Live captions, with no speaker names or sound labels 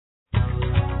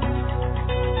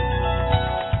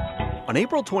On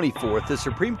April 24th, the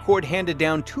Supreme Court handed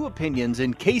down two opinions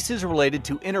in cases related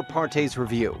to inter partes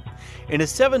review. In a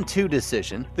 7-2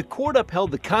 decision, the court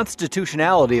upheld the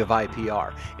constitutionality of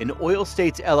IPR in Oil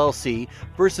States LLC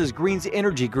versus Greens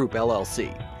Energy Group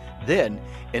LLC. Then,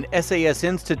 in SAS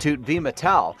Institute v.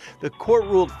 Mittal, the court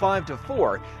ruled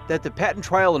 5-4 that the Patent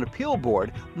Trial and Appeal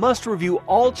Board must review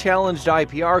all challenged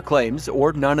IPR claims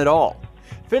or none at all.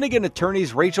 Finnegan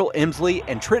attorneys Rachel Emsley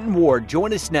and Trenton Ward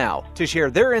join us now to share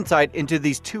their insight into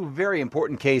these two very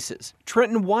important cases.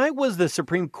 Trenton, why was the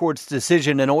Supreme Court's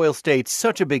decision in Oil States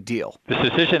such a big deal? This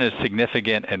decision is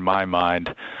significant in my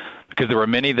mind because there were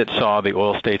many that saw the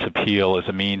Oil States appeal as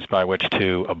a means by which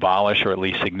to abolish or at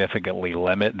least significantly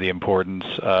limit the importance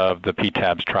of the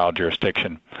PTAB's trial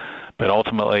jurisdiction. But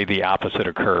ultimately, the opposite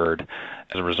occurred.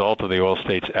 As a result of the Oil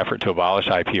States' effort to abolish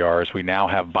IPRs, we now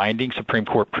have binding Supreme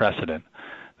Court precedent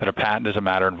that a patent is a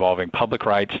matter involving public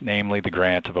rights, namely the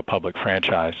grant of a public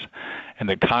franchise, and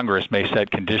that Congress may set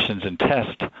conditions and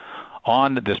tests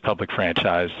on this public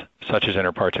franchise, such as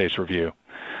inter partes review.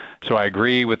 So I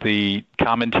agree with the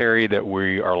commentary that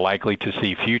we are likely to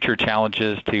see future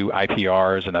challenges to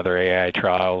IPRs and other AI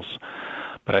trials,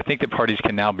 but I think that parties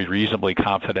can now be reasonably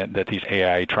confident that these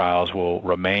AI trials will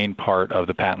remain part of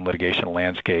the patent litigation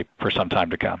landscape for some time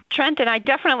to come. Trenton, I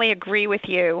definitely agree with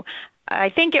you. I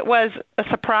think it was a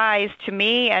surprise to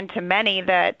me and to many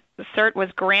that cert was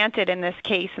granted in this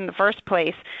case in the first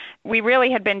place. We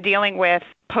really had been dealing with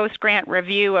post-grant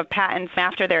review of patents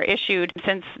after they're issued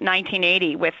since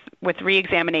 1980 with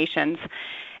reexaminations.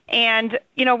 And,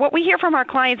 what we hear from our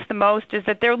clients the most is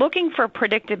that they're looking for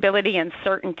predictability and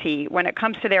certainty when it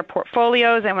comes to their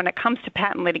portfolios and when it comes to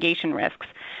patent litigation risks.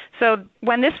 So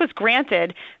when this was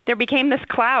granted, there became this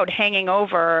cloud hanging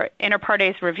over inter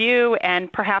partes review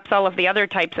and perhaps all of the other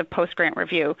types of post-grant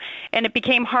review. And it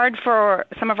became hard for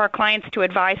some of our clients to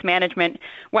advise management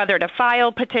whether to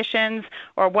file petitions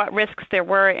or what risks there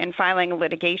were in filing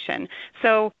litigation.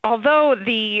 So although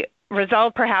the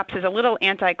result perhaps is a little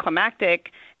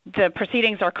anticlimactic, the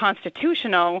proceedings are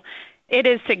constitutional, it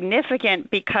is significant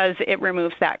because it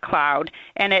removes that cloud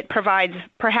and it provides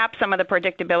perhaps some of the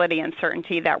predictability and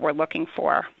certainty that we're looking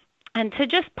for. And to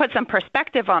just put some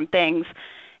perspective on things,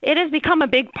 it has become a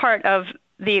big part of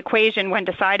the equation when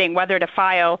deciding whether to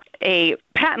file a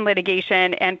patent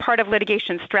litigation and part of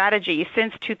litigation strategy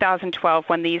since 2012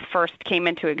 when these first came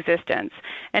into existence.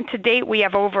 And to date, we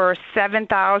have over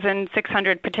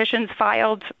 7,600 petitions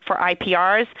filed for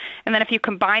IPRs. And then if you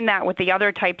combine that with the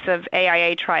other types of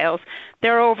AIA trials,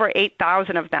 there are over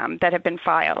 8,000 of them that have been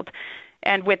filed.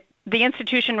 And with the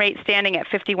institution rate standing at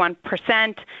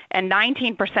 51% and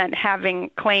 19%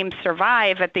 having claims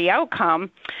survive at the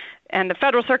outcome, and the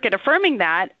Federal Circuit affirming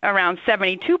that around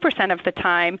 72% of the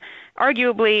time,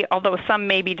 arguably, although some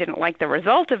maybe didn't like the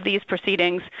result of these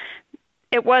proceedings,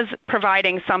 it was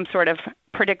providing some sort of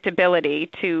predictability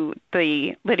to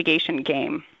the litigation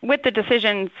game. With the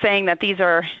decision saying that these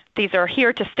are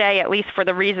here to stay, at least for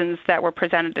the reasons that were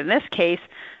presented in this case,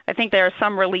 I think there is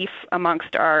some relief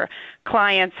amongst our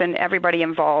clients and everybody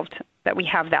involved that we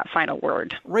have that final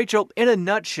word. Rachel, in a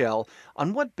nutshell,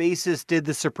 on what basis did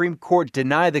the Supreme Court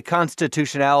deny the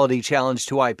constitutionality challenge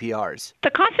to IPRs?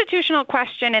 The constitutional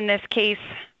question in this case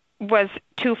was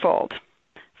twofold.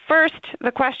 First,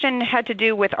 the question had to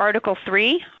do with Article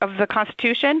 3 of the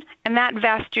Constitution, and that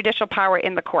vests judicial power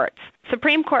in the courts.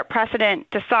 Supreme Court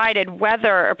precedent decided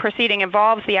whether a proceeding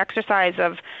involves the exercise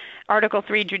of Article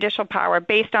 3 judicial power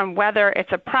based on whether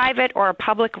it's a private or a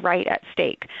public right at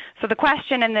stake. So the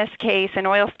question in this case in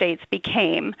Oil States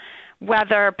became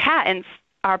whether patents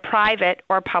are private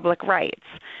or public rights.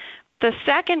 The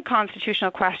second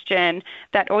constitutional question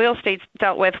that Oil States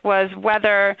dealt with was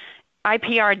whether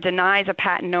IPR denies a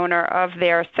patent owner of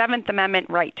their Seventh Amendment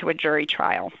right to a jury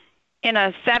trial. In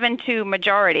a 7-2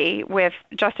 majority with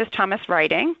Justice Thomas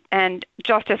writing and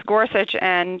Justice Gorsuch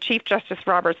and Chief Justice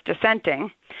Roberts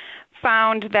dissenting,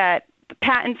 found that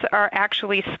patents are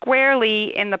actually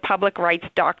squarely in the public rights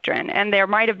doctrine. And there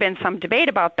might have been some debate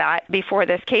about that before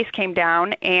this case came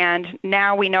down, and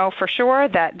now we know for sure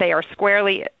that they are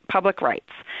squarely public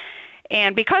rights.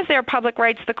 And because they're public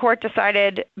rights, the court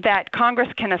decided that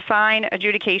Congress can assign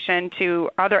adjudication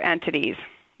to other entities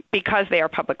because they are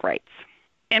public rights.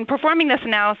 In performing this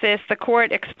analysis, the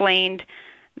court explained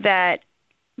that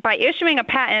by issuing a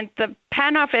patent, the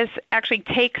Patent Office actually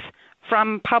takes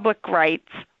from public rights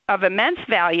of immense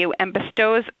value and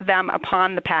bestows them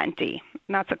upon the patentee.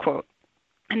 And that's a quote.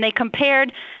 And they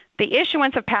compared the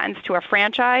issuance of patents to a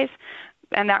franchise,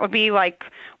 and that would be like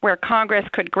where Congress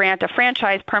could grant a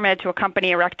franchise permit to a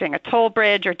company erecting a toll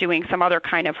bridge or doing some other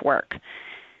kind of work.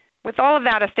 With all of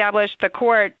that established, the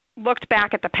court looked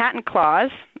back at the patent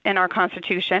clause in our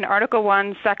Constitution, Article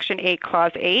 1, Section 8,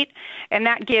 Clause 8, and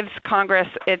that gives Congress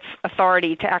its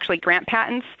authority to actually grant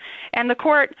patents. And the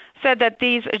court said that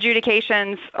these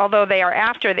adjudications, although they are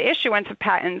after the issuance of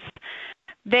patents,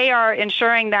 they are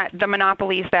ensuring that the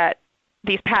monopolies that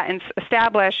these patents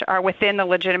establish are within the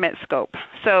legitimate scope.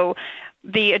 So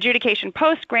the adjudication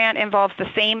post-grant involves the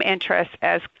same interest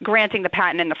as granting the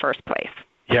patent in the first place.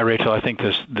 Yeah, Rachel, I think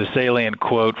the salient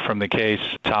quote from the case,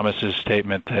 Thomas's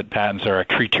statement that patents are a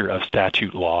creature of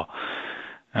statute law.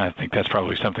 I think that's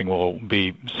probably something will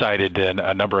be cited in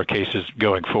a number of cases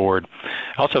going forward.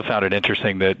 I also found it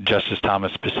interesting that Justice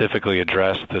Thomas specifically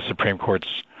addressed the Supreme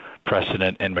Court's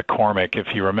precedent in McCormick.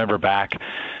 If you remember back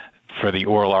for the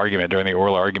oral argument, during the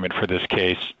oral argument for this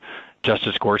case,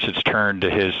 Justice Gorsuch turned to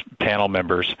his panel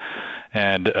members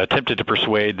and attempted to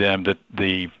persuade them that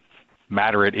the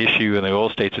matter at issue in the Oil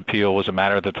States appeal was a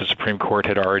matter that the Supreme Court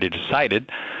had already decided,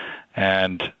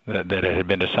 and that it had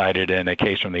been decided in a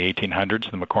case from the 1800s,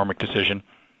 the McCormick decision.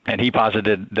 And he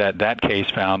posited that that case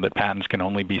found that patents can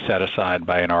only be set aside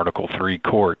by an Article III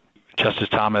court. Justice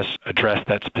Thomas addressed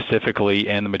that specifically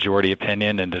in the majority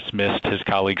opinion and dismissed his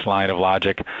colleague's line of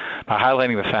logic by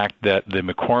highlighting the fact that the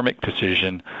McCormick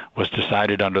decision was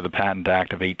decided under the Patent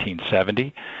Act of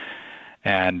 1870,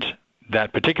 and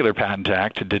that particular Patent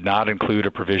Act did not include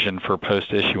a provision for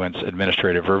post-issuance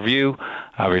administrative review,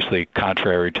 obviously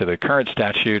contrary to the current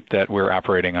statute that we're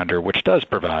operating under, which does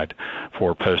provide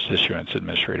for post-issuance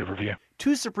administrative review.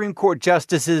 2 Supreme Court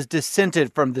justices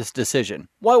dissented from this decision.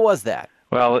 Why was that?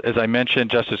 Well, as I mentioned,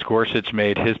 Justice Gorsuch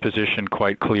made his position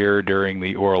quite clear during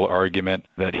the oral argument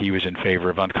that he was in favor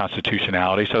of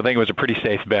unconstitutionality. So I think it was a pretty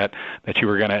safe bet that you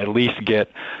were going to at least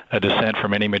get a dissent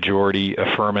from any majority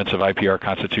affirmance of IPR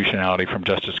constitutionality from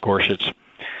Justice Gorsuch.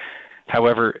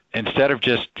 However, instead of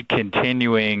just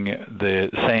continuing the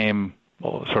same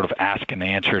sort of ask and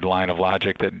answered line of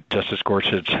logic that Justice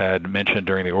Gorsuch had mentioned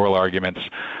during the oral arguments,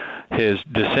 his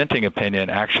dissenting opinion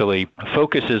actually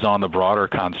focuses on the broader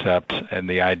concept and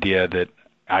the idea that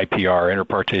IPR, inter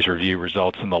partes review,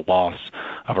 results in the loss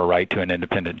of a right to an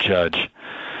independent judge.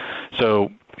 So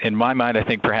in my mind, I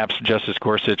think perhaps Justice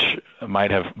Gorsuch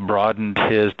might have broadened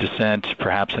his dissent,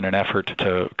 perhaps in an effort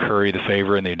to curry the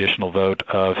favor and the additional vote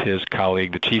of his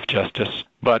colleague, the Chief Justice.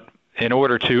 But in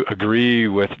order to agree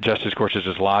with Justice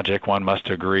Gorsuch's logic, one must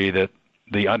agree that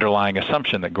the underlying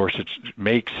assumption that Gorsuch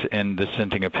makes in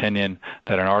dissenting opinion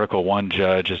that an Article I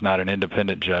judge is not an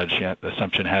independent judge, yet the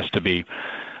assumption has to be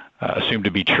assumed to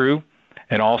be true,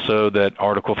 and also that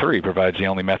Article III provides the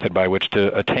only method by which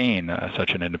to attain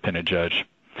such an independent judge.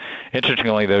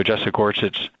 Interestingly, though, Justice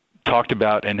Gorsuch talked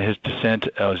about in his dissent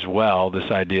as well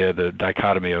this idea, the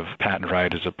dichotomy of patent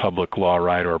right as a public law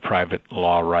right or a private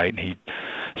law right. He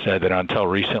said that until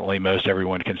recently, most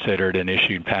everyone considered an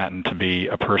issued patent to be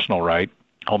a personal right,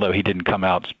 although he didn't come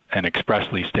out and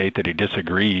expressly state that he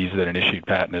disagrees that an issued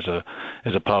patent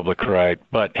is a public right.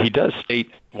 But he does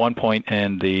state one point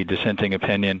in the dissenting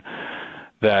opinion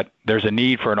that there's a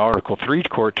need for an Article III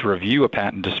court to review a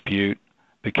patent dispute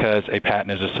because a patent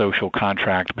is a social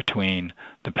contract between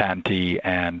the patentee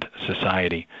and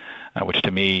society, which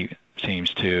to me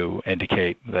seems to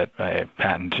indicate that a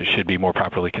patent should be more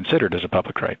properly considered as a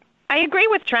public right. I agree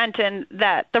with Trenton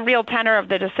that the real tenor of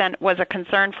the dissent was a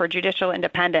concern for judicial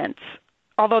independence.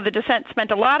 Although the dissent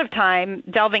spent a lot of time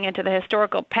delving into the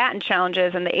historical patent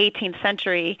challenges in the 18th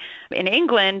century in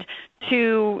England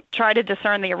to try to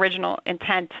discern the original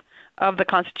intent of the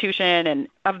Constitution and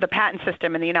of the patent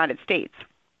system in the United States.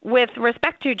 With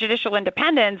respect to judicial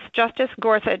independence, Justice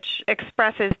Gorsuch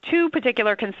expresses 2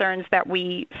 particular concerns that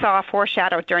we saw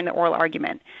foreshadowed during the oral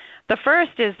argument. The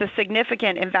first is the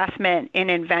significant investment in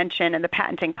invention in the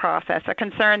patenting process, a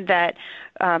concern that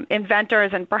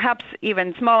inventors and perhaps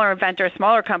even smaller inventors,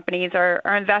 smaller companies are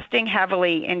investing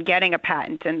heavily in getting a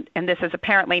patent, and this is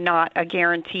apparently not a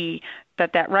guarantee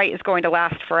that that right is going to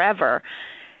last forever.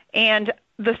 And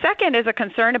the second is a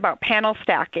concern about panel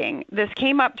stacking. This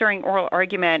came up during oral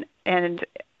argument and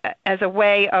as a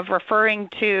way of referring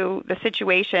to the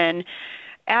situation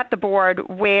at the board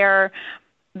where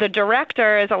the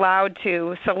director is allowed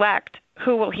to select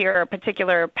who will hear a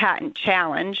particular patent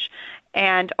challenge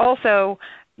and also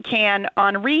can,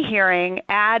 on rehearing,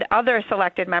 add other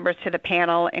selected members to the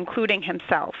panel, including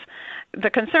himself. The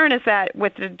concern is that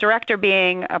with the director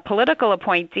being a political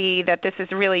appointee, that this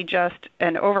is really just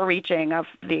an overreaching of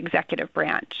the executive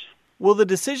branch. Will the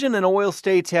decision in Oil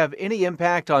States have any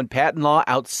impact on patent law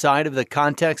outside of the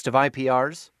context of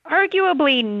IPRs?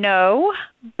 Arguably, no,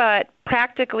 but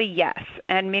practically, yes.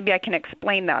 And maybe I can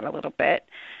explain that a little bit.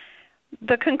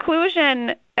 The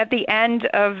conclusion at the end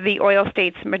of the oil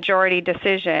states majority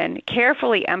decision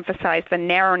carefully emphasized the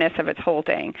narrowness of its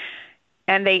holding.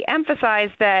 And they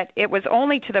emphasized that it was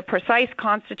only to the precise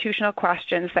constitutional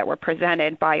questions that were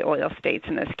presented by oil states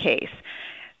in this case.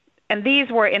 And these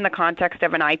were in the context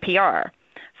of an IPR.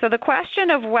 So the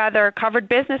question of whether covered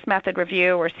business method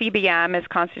review, or CBM, is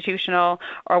constitutional,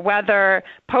 or whether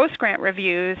post-grant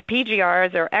reviews,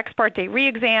 PGRs, or ex parte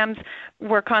re-exams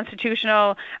were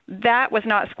constitutional, that was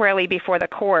not squarely before the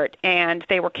court, and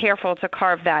they were careful to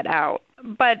carve that out.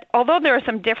 But although there are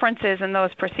some differences in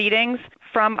those proceedings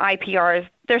from IPRs,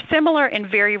 they're similar in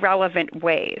very relevant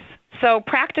ways. So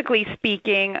practically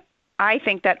speaking, I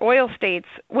think that oil states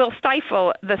will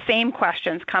stifle the same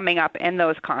questions coming up in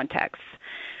those contexts.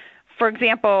 For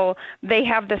example, they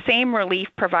have the same relief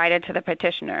provided to the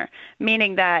petitioner,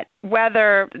 meaning that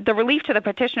whether the relief to the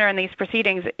petitioner in these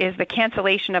proceedings is the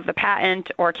cancellation of the patent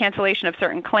or cancellation of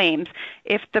certain claims,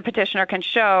 if the petitioner can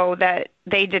show that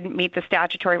they didn't meet the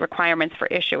statutory requirements for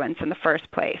issuance in the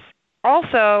first place.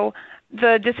 Also,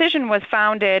 the decision was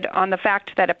founded on the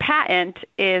fact that a patent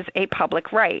is a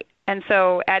public right. And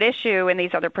so at issue in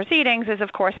these other proceedings is,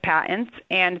 of course, patents,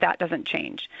 and that doesn't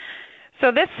change.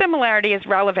 So this similarity is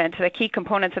relevant to the key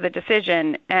components of the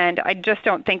decision, and I just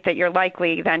don't think that you're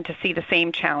likely then to see the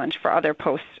same challenge for other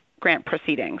post-grant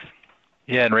proceedings.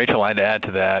 Yeah, and Rachel, I'd add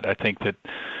to that, I think that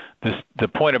the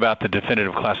point about the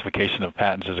definitive classification of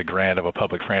patents as a grant of a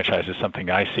public franchise is something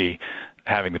I see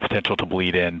having the potential to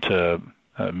bleed into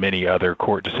many other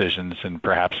court decisions, and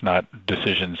perhaps not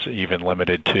decisions even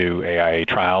limited to AIA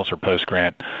trials or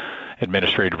post-grant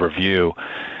administrative review.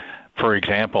 For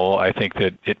example, I think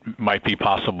that it might be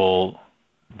possible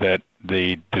that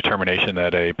the determination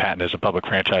that a patent is a public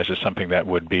franchise is something that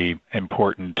would be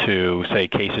important to, say,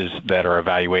 cases that are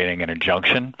evaluating an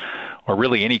injunction, or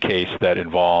really any case that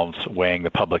involves weighing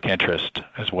the public interest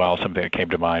as well. Something that came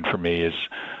to mind for me is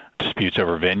disputes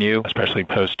over venue, especially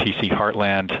post-TC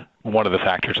Heartland. One of the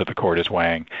factors that the court is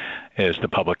weighing is the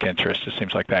public interest. It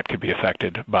seems like that could be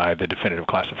affected by the definitive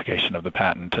classification of the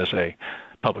patent as a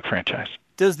public franchise.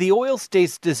 Does the oil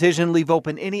states decision leave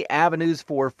open any avenues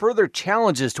for further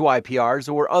challenges to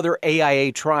IPRs or other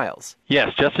AIA trials?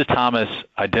 Yes, Justice Thomas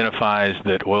identifies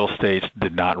that oil states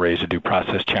did not raise a due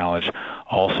process challenge.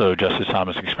 Also, Justice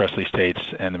Thomas expressly states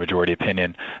in the majority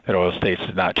opinion that oil states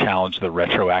did not challenge the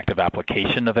retroactive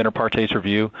application of inter partes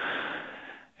review.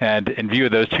 And in view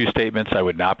of those two statements, I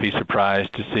would not be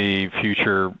surprised to see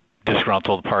future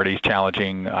disgruntled parties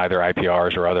challenging either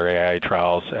IPRs or other AIA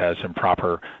trials as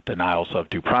improper denials of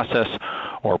due process,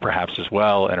 or perhaps as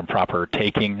well an improper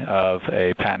taking of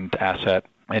a patent asset.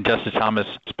 And Justice Thomas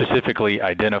specifically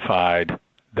identified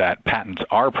that patents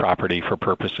are property for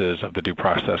purposes of the due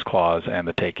process clause and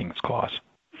the takings clause.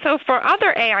 So for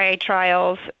other AIA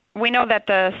trials, we know that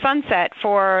the sunset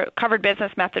for covered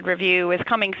business method review is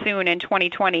coming soon in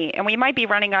 2020, and we might be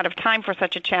running out of time for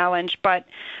such a challenge, but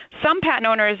some patent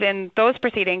owners in those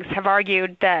proceedings have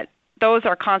argued that those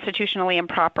are constitutionally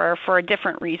improper for a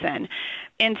different reason.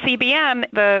 In CBM,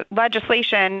 the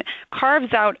legislation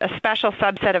carves out a special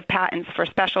subset of patents for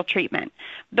special treatment,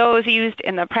 those used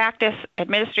in the practice,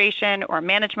 administration, or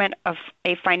management of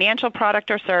a financial product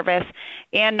or service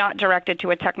and not directed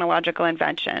to a technological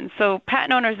invention. So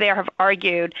patent owners there have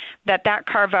argued that that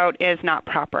carve-out is not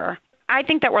proper. I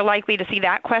think that we're likely to see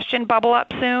that question bubble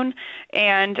up soon.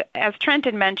 And as Trent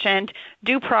had mentioned,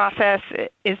 due process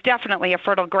is definitely a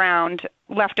fertile ground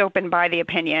left open by the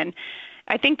opinion.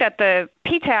 I think that the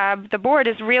PTAB, the board,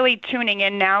 is really tuning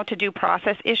in now to due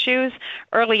process issues.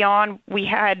 Early on,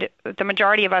 the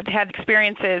majority of us had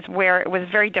experiences where it was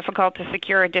very difficult to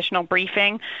secure additional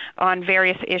briefing on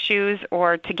various issues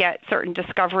or to get certain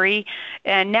discovery.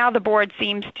 And now the board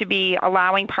seems to be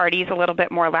allowing parties a little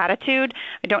bit more latitude.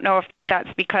 I don't know if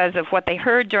that's because of what they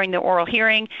heard during the oral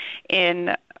hearing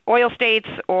in oil states,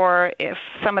 or if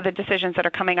some of the decisions that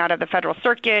are coming out of the federal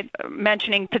circuit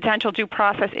mentioning potential due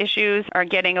process issues are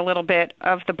getting a little bit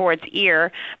of the board's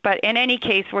ear. But in any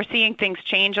case, we're seeing things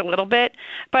change a little bit.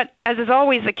 But as is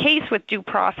always the case with due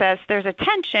process, there's a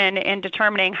tension in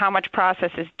determining how much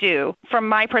process is due. From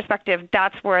my perspective,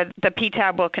 that's where the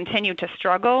PTAB will continue to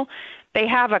struggle. They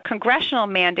have a congressional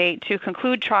mandate to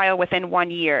conclude trial within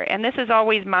 1 year, and this is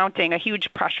always mounting a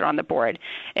huge pressure on the board.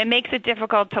 It makes it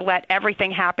difficult to let everything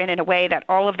happen in a way that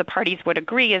all of the parties would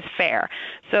agree is fair.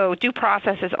 So due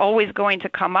process is always going to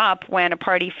come up when a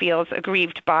party feels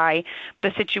aggrieved by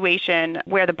the situation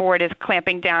where the board is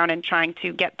clamping down and trying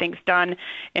to get things done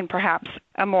in perhaps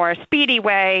a more speedy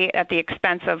way at the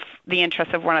expense of the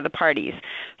interests of one of the parties.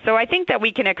 So I think that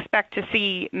we can expect to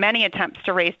see many attempts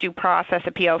to raise due process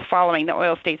appeals following the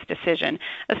oil states decision,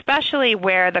 especially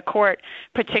where the court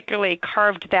particularly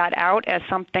carved that out as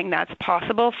something that's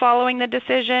possible following the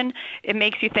decision. It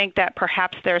makes you think that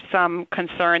perhaps there's some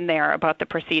concern there about the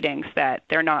proceedings that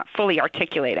they're not fully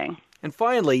articulating. And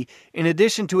finally, in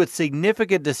addition to its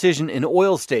significant decision in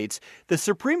oil states, the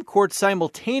Supreme Court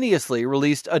simultaneously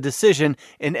released a decision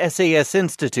in SAS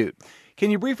Institute. Can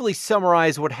you briefly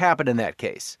summarize what happened in that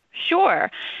case?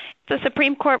 Sure. The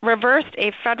Supreme Court reversed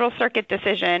a Federal Circuit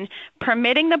decision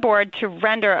permitting the board to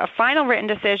render a final written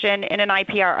decision in an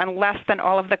IPR on less than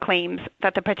all of the claims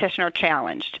that the petitioner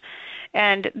challenged.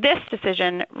 And this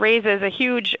decision raises a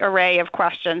huge array of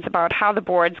questions about how the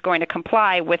board's going to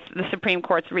comply with the Supreme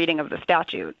Court's reading of the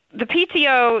statute. The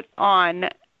PTO on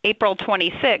April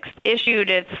 26th issued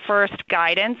its first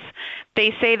guidance.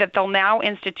 They say that they'll now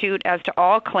institute as to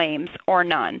all claims or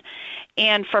none.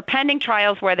 And for pending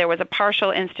trials where there was a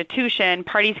partial institution,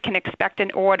 parties can expect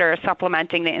an order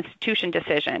supplementing the institution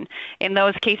decision. In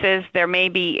those cases, there may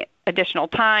be additional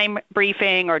time,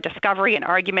 briefing, or discovery and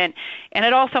argument, and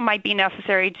it also might be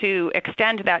necessary to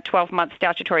extend that 12-month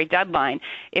statutory deadline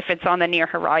if it's on the near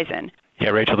horizon.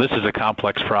 Yeah, Rachel, this is a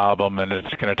complex problem, and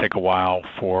it's going to take a while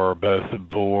for both the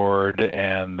board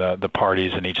and the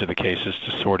parties in each of the cases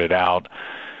to sort it out.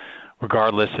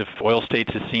 Regardless, if oil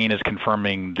states is seen as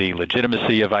confirming the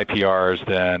legitimacy of IPRs,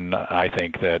 then I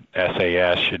think that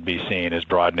SAS should be seen as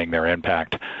broadening their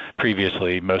impact.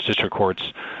 Previously, most district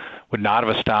courts would not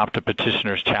have stopped a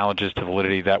petitioner's challenges to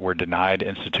validity that were denied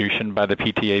institution by the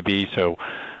PTAB, so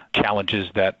challenges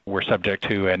that were subject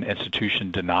to an institution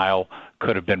denial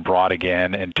could have been brought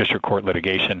again in district court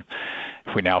litigation.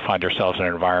 If we now find ourselves in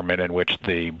an environment in which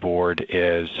the board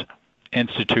is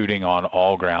instituting on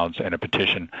all grounds in a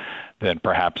petition, then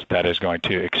perhaps that is going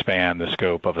to expand the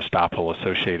scope of estoppel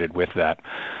associated with that.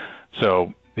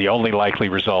 So the only likely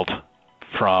result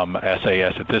from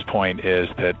SAS at this point is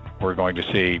that we're going to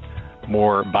see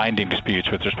more binding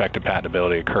disputes with respect to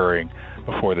patentability occurring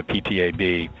before the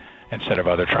PTAB instead of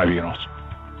other tribunals.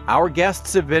 Our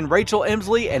guests have been Rachel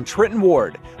Emsley and Trenton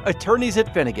Ward, attorneys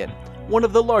at Finnegan, one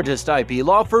of the largest IP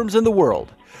law firms in the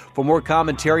world. For more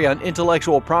commentary on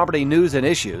intellectual property news and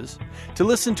issues, to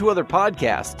listen to other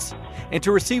podcasts, and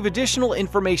to receive additional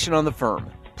information on the firm,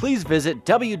 please visit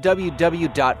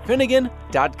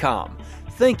www.finnegan.com.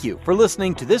 Thank you for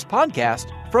listening to this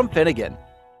podcast from Finnegan.